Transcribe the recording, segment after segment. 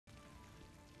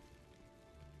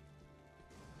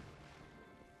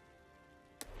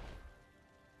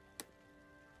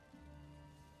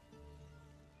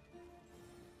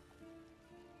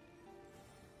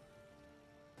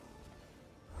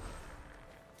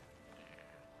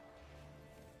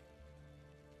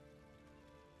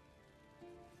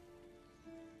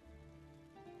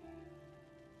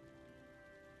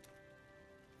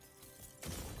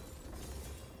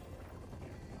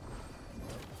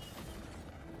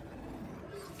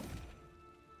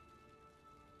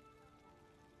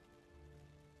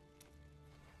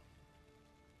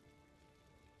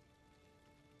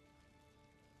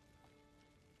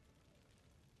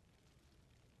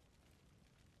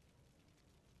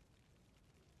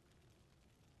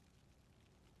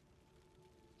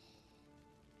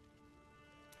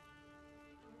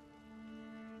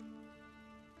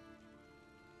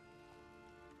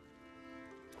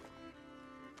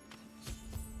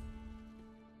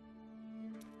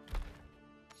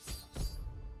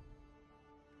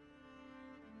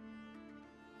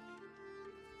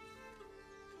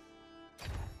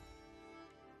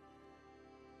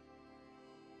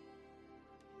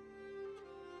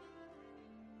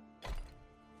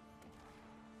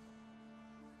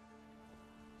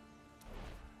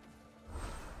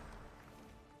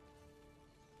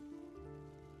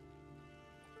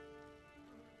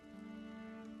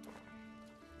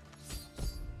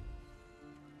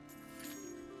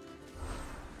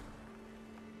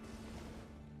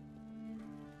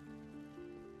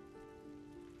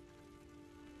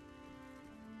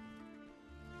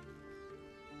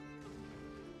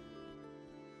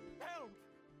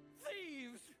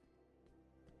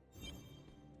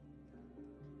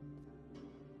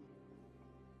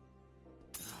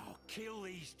Kill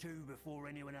these two before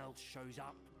anyone else shows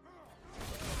up.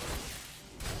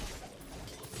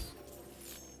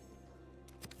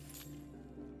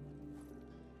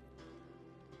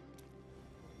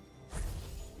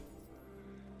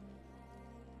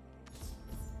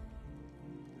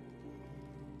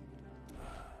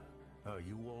 Are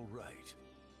you all right?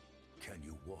 Can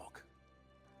you walk?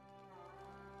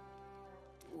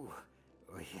 Ooh,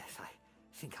 oh, yes, I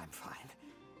think I'm fine.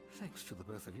 Thanks to the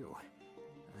both of you.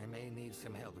 I may need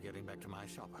some help getting back to my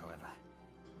shop, however.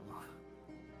 Oh.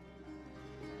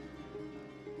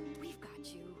 We've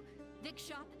got you. Vic's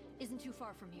shop isn't too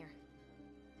far from here.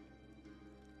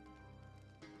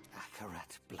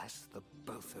 Akarat bless the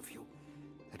both of you.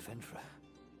 Adventurer,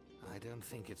 I don't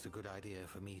think it's a good idea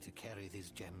for me to carry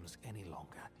these gems any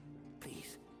longer.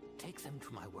 Please, take them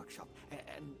to my workshop,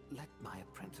 and let my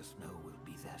apprentice know we'll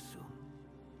be there soon.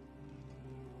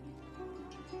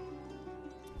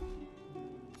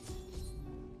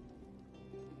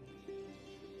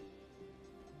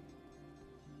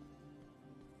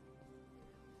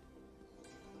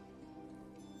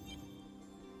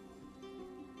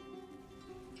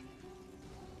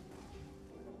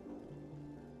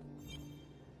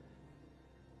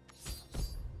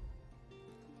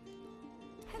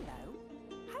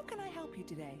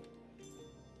 Today.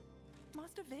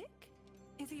 Master Vic?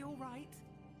 Is he all right?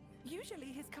 Usually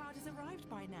his card has arrived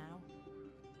by now.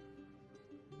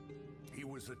 He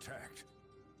was attacked,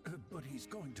 but he's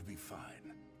going to be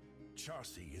fine.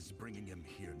 Chaucy is bringing him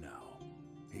here now.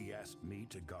 He asked me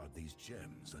to guard these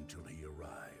gems until he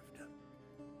arrived.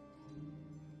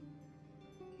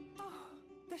 Oh,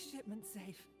 the shipment's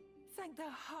safe. Thank the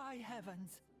high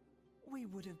heavens. We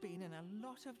would have been in a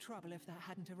lot of trouble if that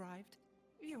hadn't arrived.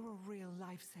 You're a real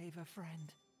lifesaver,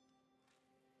 friend.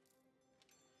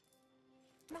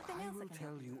 Nothing else I will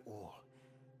tell you all.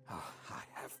 Oh, I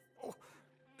have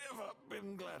never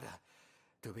been gladder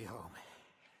to be home.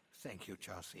 Thank you,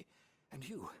 Chaucy. And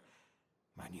you,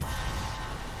 my new...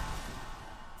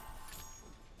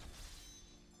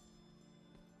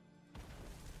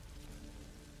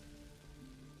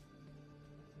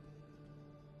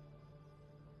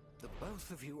 The both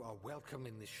of you are welcome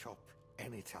in this shop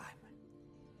anytime.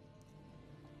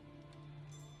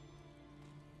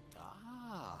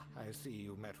 Ah, I see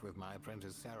you met with my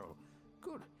apprentice Sarah.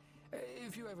 Good.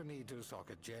 If you ever need to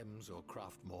socket gems or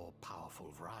craft more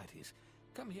powerful varieties,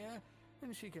 come here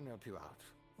and she can help you out.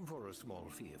 For a small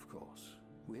fee, of course.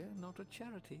 We're not a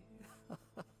charity.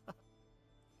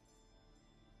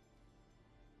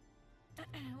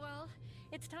 Well,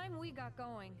 it's time we got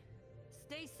going.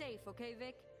 Stay safe, okay,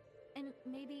 Vic? And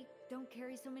maybe don't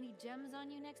carry so many gems on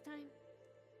you next time?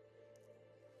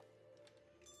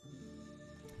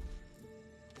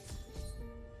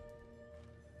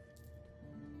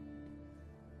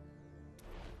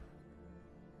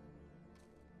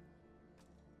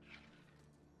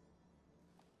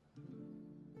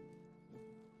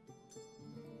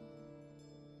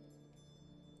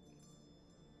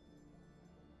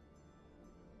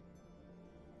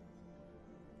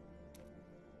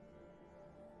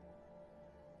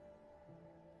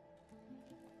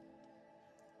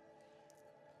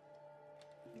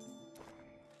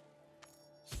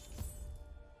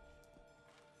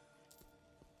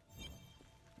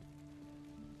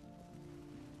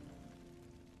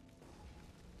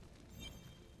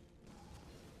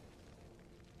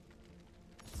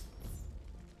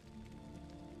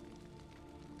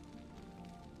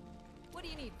 What do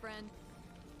you need, friend?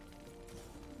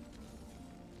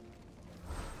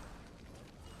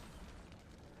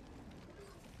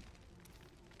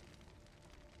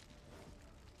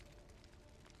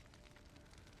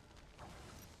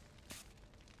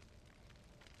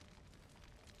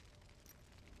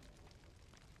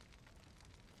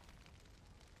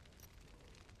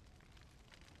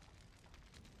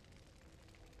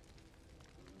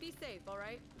 Be safe, all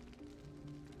right?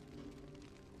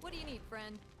 What do you need,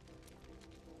 friend?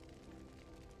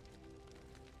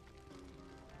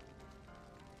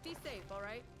 Be safe, all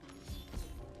right?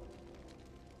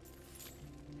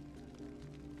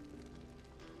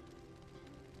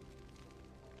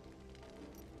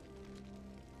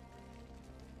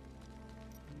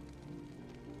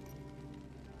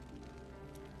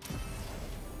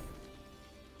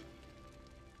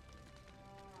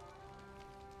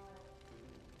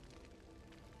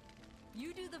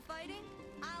 You do the fighting,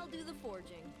 I'll do the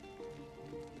forging.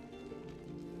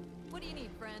 What do you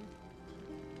need, friend?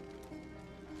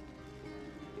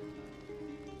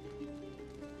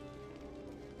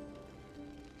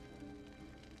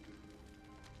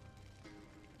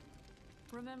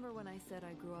 Remember when I said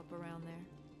I grew up around there?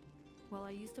 Well,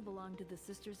 I used to belong to the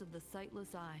Sisters of the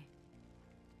Sightless Eye.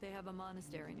 They have a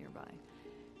monastery nearby.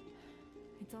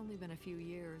 It's only been a few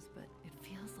years, but it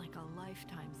feels like a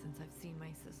lifetime since I've seen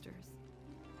my sisters.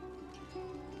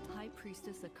 High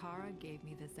Priestess Akara gave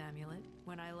me this amulet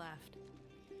when I left.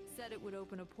 Said it would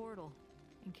open a portal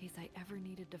in case I ever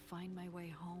needed to find my way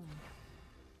home.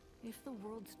 If the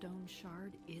World Stone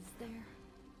Shard is there,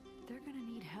 they're gonna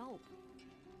need help.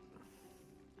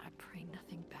 I pray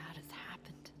nothing bad has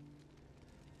happened.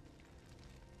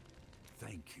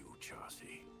 Thank you,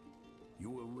 Chassi. You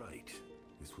were right.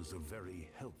 This was a very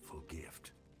helpful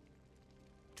gift.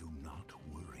 Do not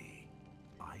worry.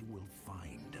 I will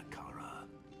find Akara.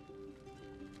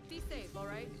 Be safe, all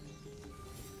right?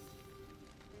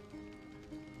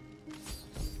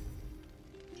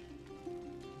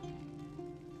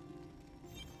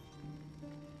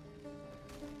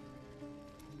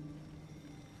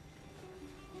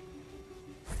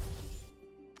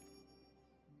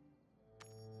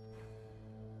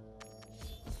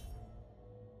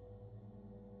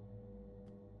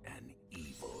 An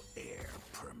evil air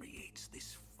permeates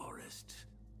this forest.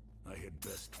 I had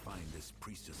best find this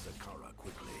Priestess Akara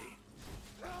quickly.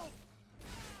 Help!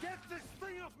 Get this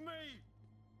thing off me!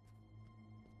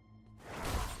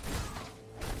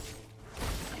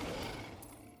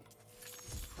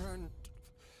 Friend,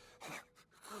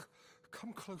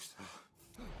 come closer.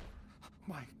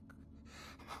 My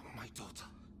daughter.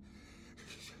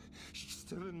 She's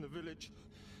still in the village.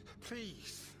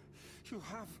 Please, you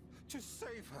have to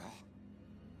save her.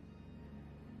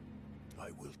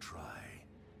 I will try.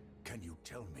 Can you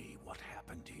tell me what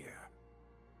happened here?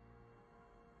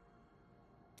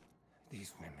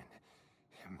 These women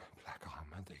in black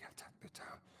armor, they attacked the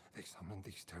town. They summoned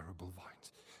these terrible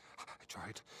vines. I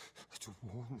tried to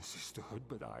warn the sisterhood,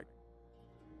 but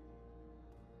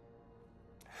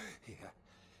Here.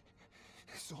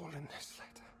 It's all in this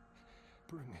letter.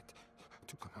 Bring it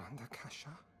to Commander Kasha.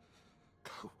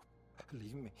 Go.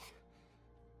 Leave me.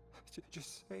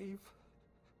 Just save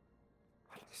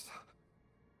Alyssa.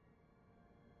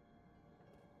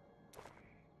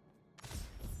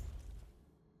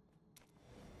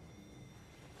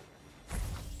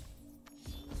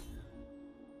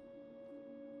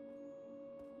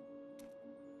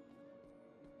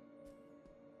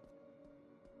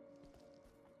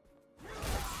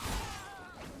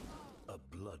 A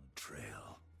blood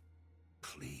trail.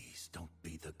 Please don't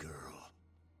be the girl.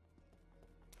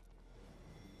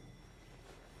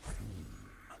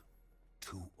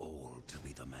 Too old to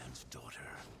be the man's daughter.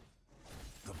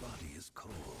 The body is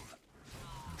cold,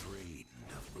 drained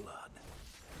of blood.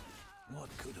 What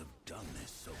could have done this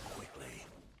so quickly?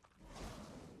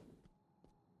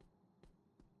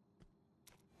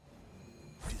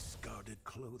 Discarded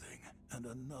clothing and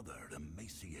another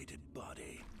emaciated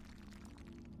body.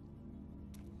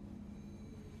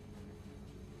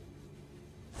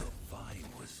 The vine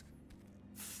was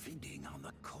feeding on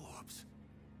the corpse.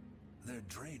 They're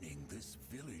draining this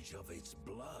village of its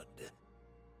blood.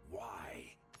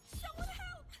 Why? Someone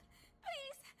help!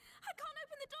 Please! I can't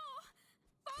open the door!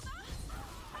 Father?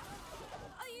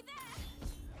 Are you there?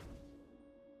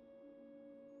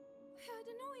 I heard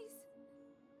a noise.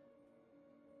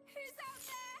 Who's out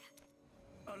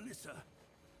there? Alyssa,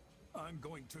 I'm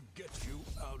going to get you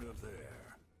out of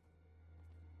there.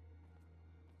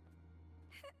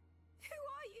 Who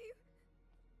are you?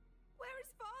 Where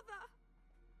is Father?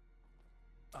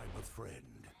 I'm a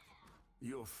friend.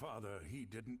 Your father, he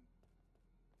didn't...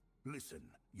 Listen,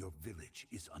 your village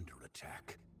is under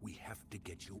attack. We have to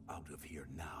get you out of here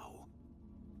now.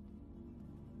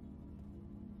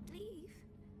 Leave?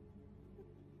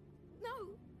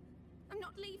 No! I'm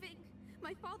not leaving.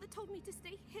 My father told me to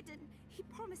stay hidden. He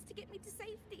promised to get me to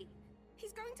safety.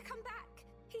 He's going to come back.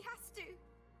 He has to.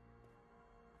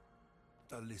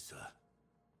 Alyssa,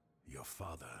 your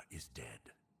father is dead.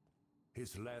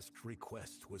 His last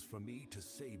request was for me to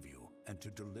save you and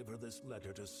to deliver this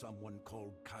letter to someone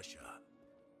called Kasha.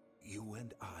 You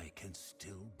and I can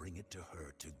still bring it to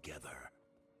her together.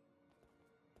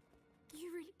 You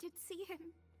really did see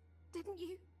him, didn't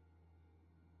you?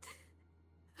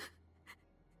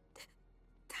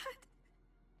 Dad.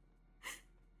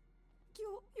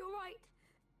 You're right.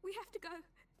 We have to go.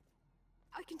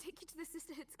 I can take you to the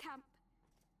Sisterhood's camp.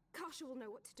 Kasha will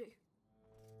know what to do.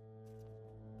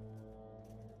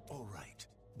 All right,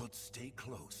 but stay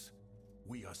close.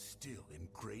 We are still in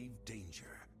grave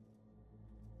danger.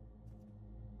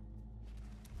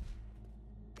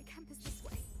 The camp is this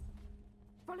way.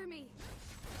 Follow me.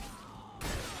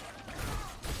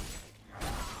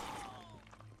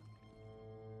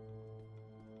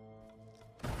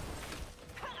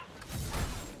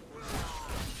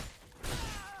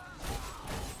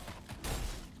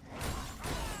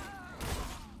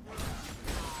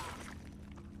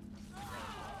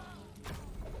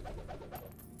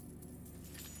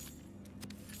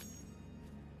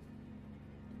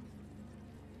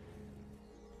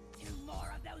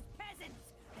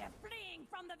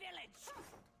 from the village!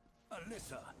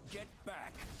 Alyssa, get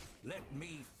back! Let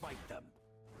me fight them!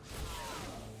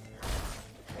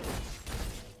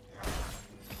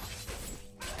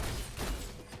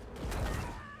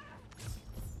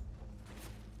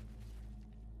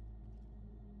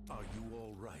 Are you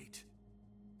all right?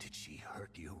 Did she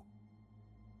hurt you?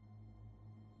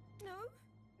 No,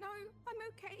 I'm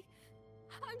okay.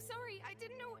 I'm sorry, I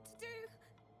didn't know what to do.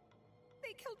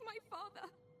 They killed my father.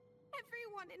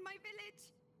 Everyone in my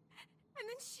village. And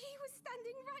then she was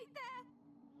standing right there,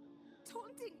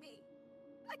 taunting me,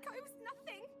 like I was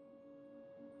nothing.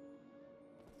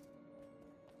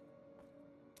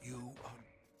 You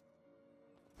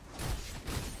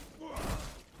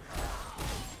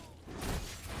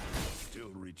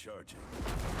still recharging.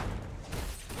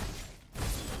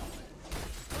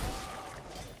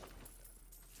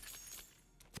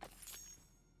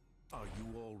 Are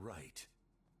you all right?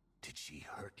 Did she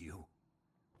hurt you?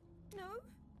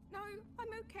 No,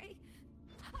 I'm okay.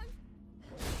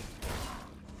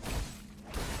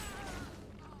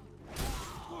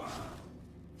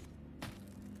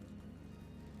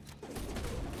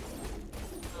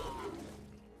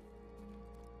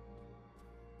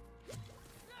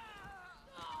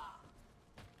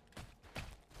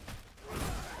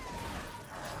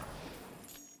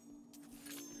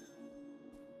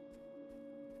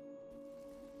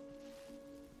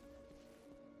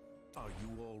 Are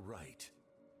you all right?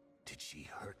 Did she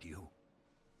hurt you?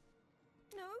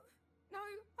 No,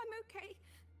 I'm okay.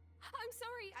 I'm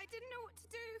sorry, I didn't know what to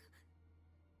do.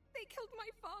 They killed my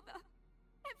father.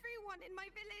 Everyone in my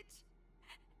village.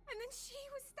 And then she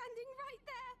was standing right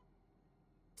there,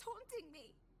 taunting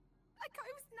me, like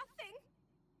I was nothing.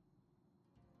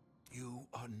 You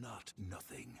are not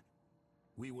nothing.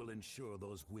 We will ensure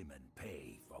those women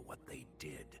pay for what they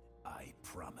did, I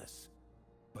promise.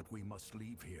 But we must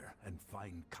leave here and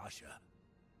find Kasha.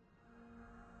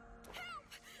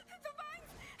 Help! The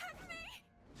vines have me!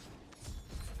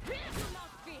 Do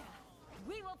not fear!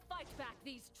 We will fight back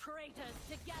these traitors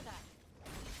together!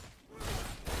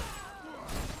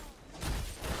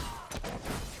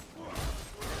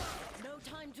 No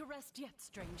time to rest yet,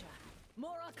 stranger.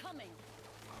 More are coming!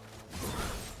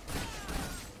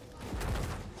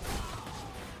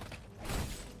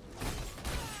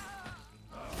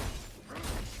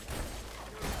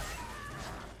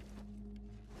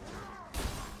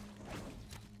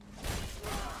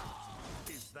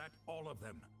 All of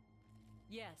them.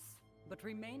 Yes, but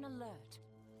remain alert.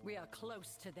 We are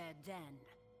close to their den.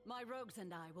 My rogues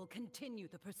and I will continue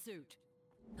the pursuit.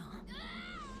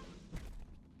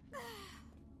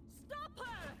 Stop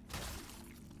her!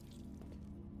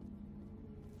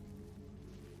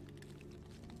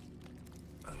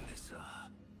 Alyssa.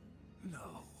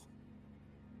 No.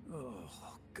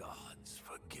 Oh, gods,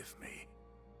 forgive me.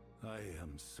 I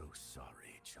am so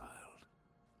sorry, child.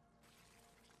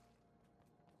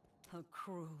 A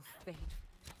cruel fate.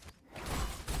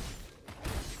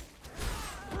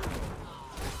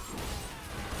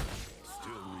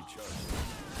 Still recharging.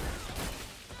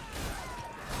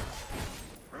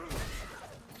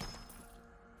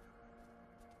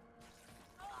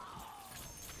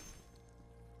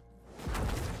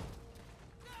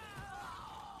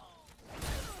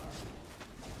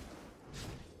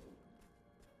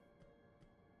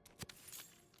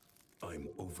 I'm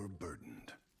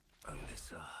overburdened,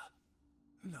 Alyssa.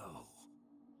 No.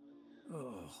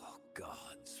 Oh,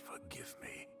 gods, forgive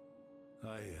me.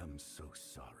 I am so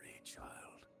sorry,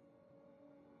 child.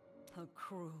 A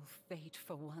cruel fate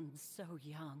for one so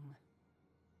young.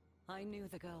 I knew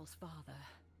the girl's father.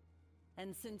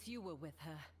 And since you were with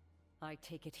her, I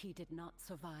take it he did not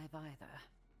survive either.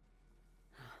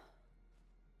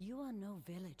 You are no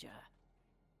villager.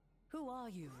 Who are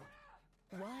you?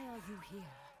 Why are you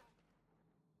here?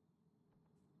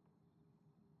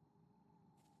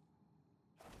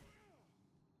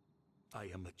 I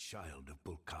am a child of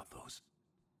Bulkathos.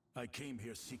 I came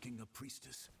here seeking a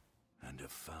priestess, and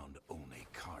have found only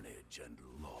carnage and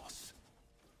loss.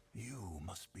 You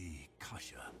must be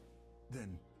Kasha.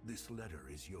 Then this letter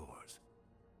is yours.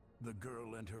 The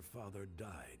girl and her father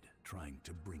died trying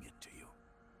to bring it to you.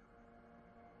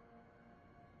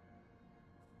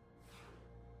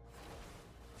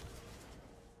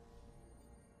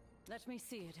 Let me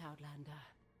see it, Outlander.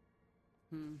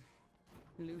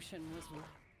 Lucian was right.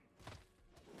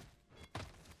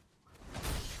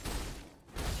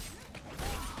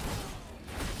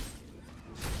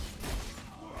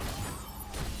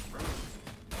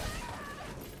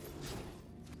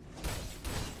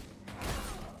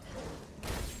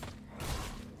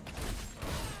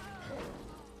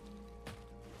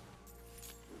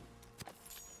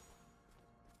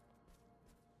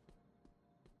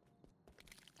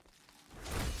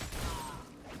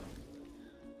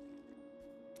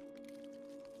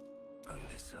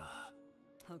 Alyssa.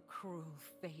 A cruel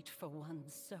fate for one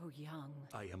so young.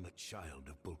 I am a child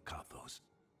of Bulkathos.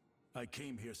 I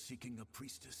came here seeking a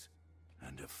priestess,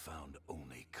 and have found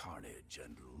only carnage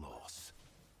and loss.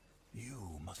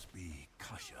 You must be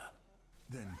Kasha.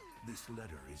 Then this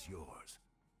letter is yours.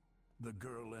 The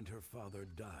girl and her father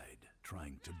died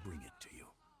trying to bring it to you.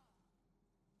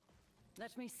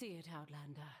 Let me see it,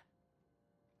 Outlander.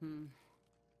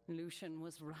 Lucian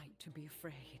was right to be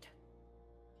afraid.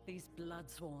 These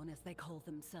Bloodsworn, as they call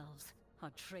themselves,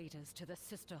 are traitors to the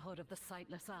Sisterhood of the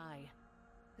Sightless Eye.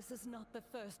 This is not the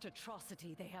first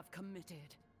atrocity they have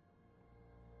committed.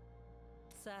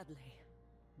 Sadly,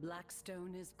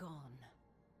 Blackstone is gone.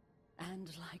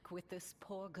 And like with this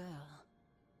poor girl,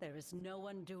 there is no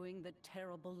undoing the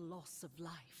terrible loss of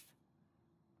life.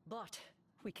 But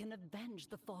we can avenge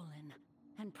the fallen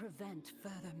and prevent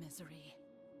further misery.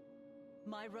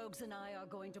 My rogues and I are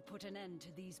going to put an end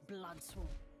to these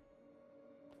Bloodsworn.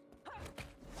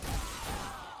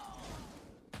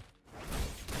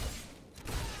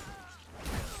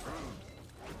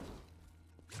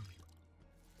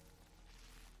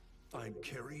 I'm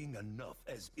carrying enough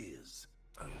as is.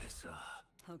 Alyssa.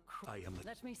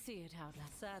 Let me see it,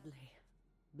 Outlander. Sadly,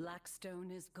 Blackstone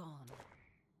is gone.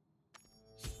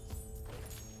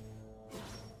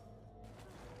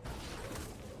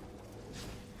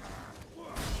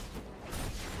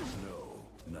 No,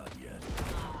 not yet.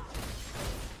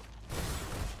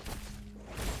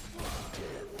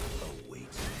 Death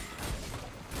awaits me.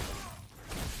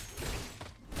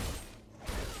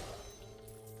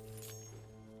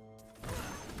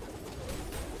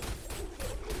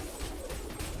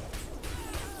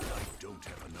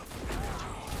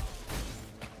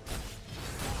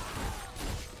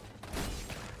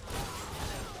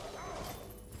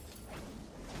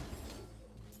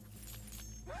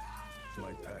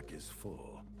 My pack is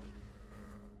full.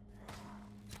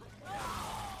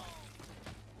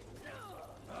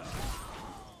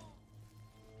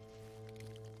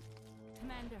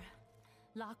 Commander,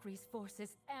 Lakrii's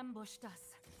forces ambushed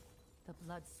us. The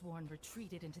Bloodsworn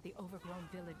retreated into the overgrown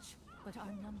village, but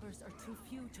our numbers are too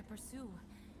few to pursue.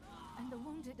 And the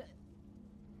wounded...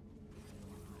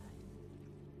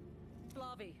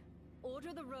 Flavi,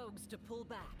 order the rogues to pull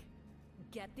back.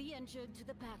 Get the injured to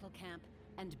the battle camp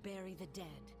and bury the dead.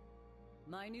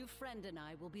 My new friend and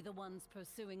I will be the ones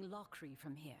pursuing Lakrii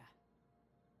from here.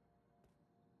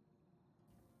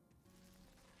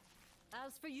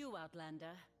 As for you,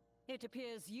 Outlander, it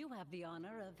appears you have the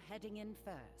honor of heading in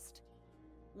first.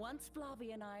 Once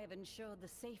Flavi and I have ensured the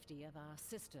safety of our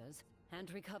sisters and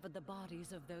recovered the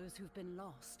bodies of those who've been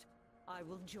lost, I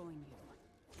will join you.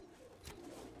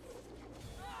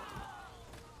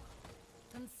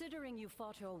 Considering you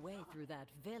fought your way through that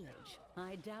village,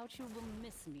 I doubt you will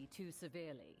miss me too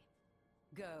severely.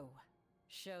 Go.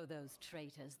 Show those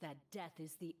traitors that death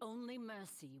is the only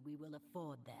mercy we will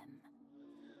afford them.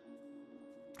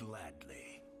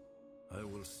 Gladly. I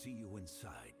will see you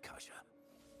inside, Kasha.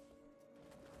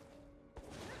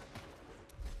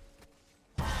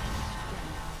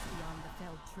 Beyond the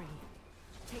felled tree.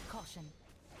 Take caution.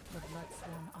 The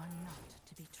Bloodsworn are not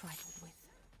to be trifled with.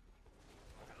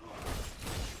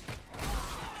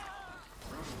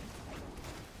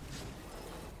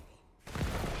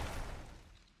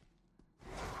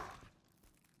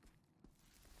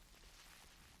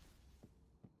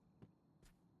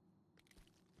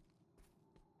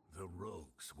 The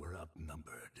rogues were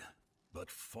outnumbered, but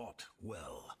fought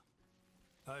well.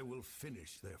 I will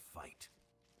finish their fight.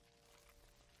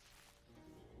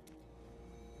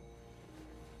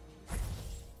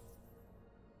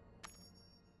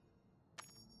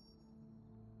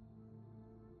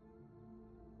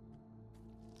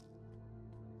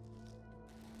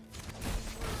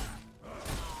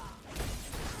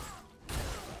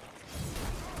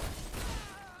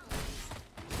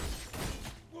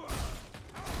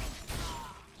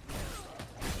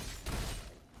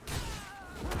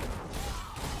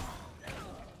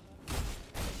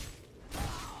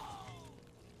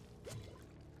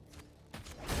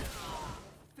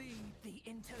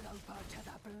 Interloper to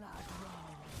the blood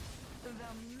roll.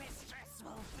 The mistress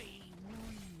will be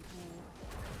reborn.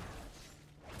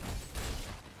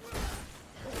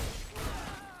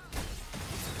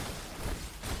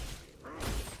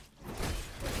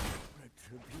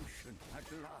 Retribution at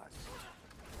last.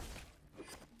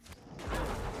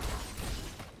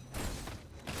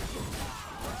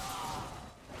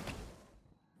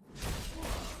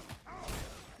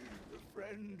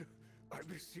 Friend, I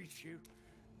beseech you.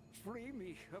 Free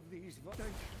me of these... Thank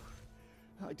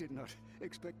you. I did not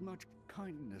expect much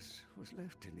kindness was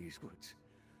left in these woods.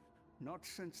 Not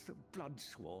since the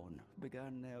Bloodsworn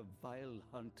began their vile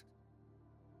hunt.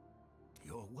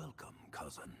 You're welcome,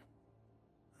 cousin.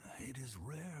 It is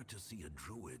rare to see a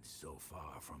druid so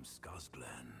far from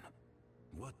Skazglen.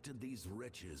 What did these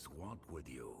wretches want with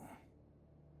you?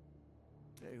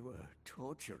 They were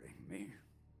torturing me.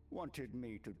 Wanted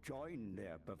me to join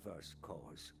their perverse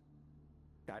cause.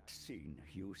 That scene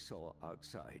you saw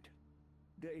outside.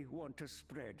 They want to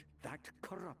spread that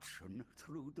corruption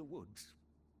through the woods.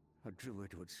 A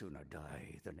druid would sooner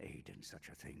die than aid in such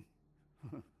a thing.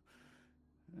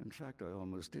 In fact, I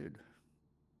almost did.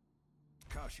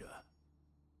 Kasha,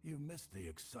 you missed the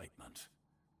excitement.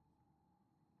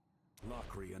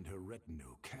 Lakrii and her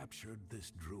retinue captured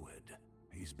this druid.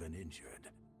 He's been injured.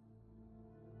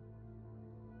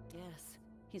 Yes,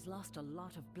 he's lost a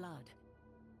lot of blood.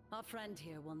 Our friend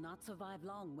here will not survive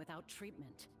long without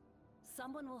treatment.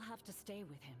 Someone will have to stay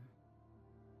with him.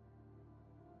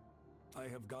 I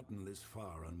have gotten this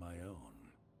far on my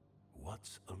own.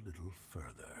 What's a little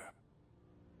further?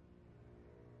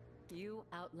 You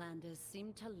Outlanders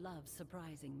seem to love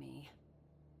surprising me.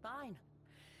 Fine.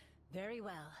 Very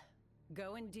well.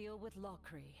 Go and deal with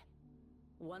Lakrii.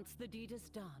 Once the deed is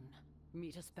done,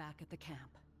 meet us back at the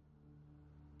camp.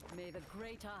 May the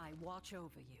Great Eye watch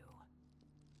over you.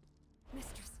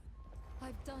 Mistress,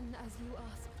 I've done as you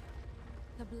asked.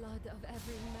 The blood of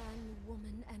every man,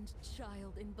 woman, and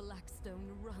child in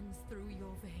Blackstone runs through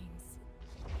your veins.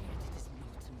 Yet it is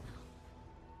not enough.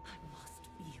 I must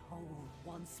be whole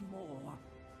once more.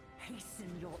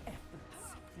 Hasten your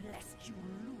efforts, lest you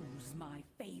lose my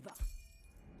favor.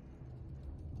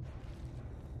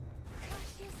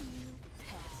 Kasha's new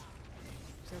pet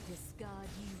shall discard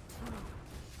you too,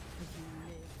 if you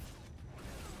live.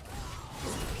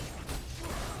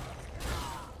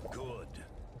 Good.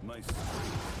 My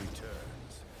strength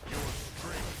returns. Your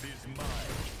strength is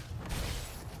mine.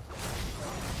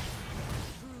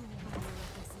 True ruler of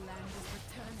this land is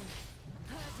returning.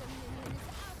 Her dominion is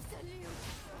absolute.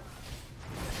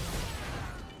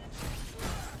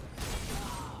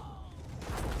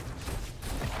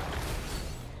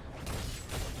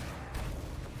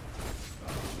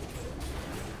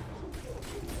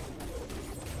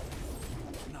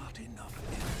 Not enough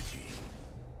energy.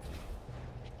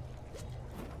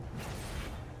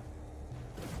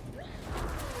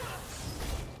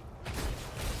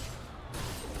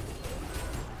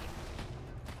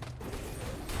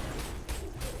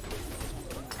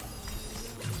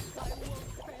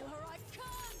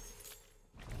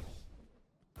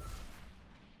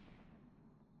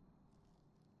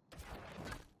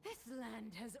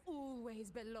 Land has always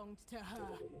belonged to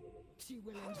her. She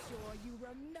will ensure you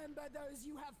remember those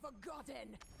you have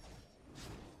forgotten.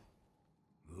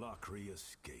 Lakrii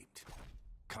escaped.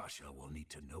 Kasha will need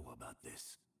to know about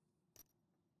this.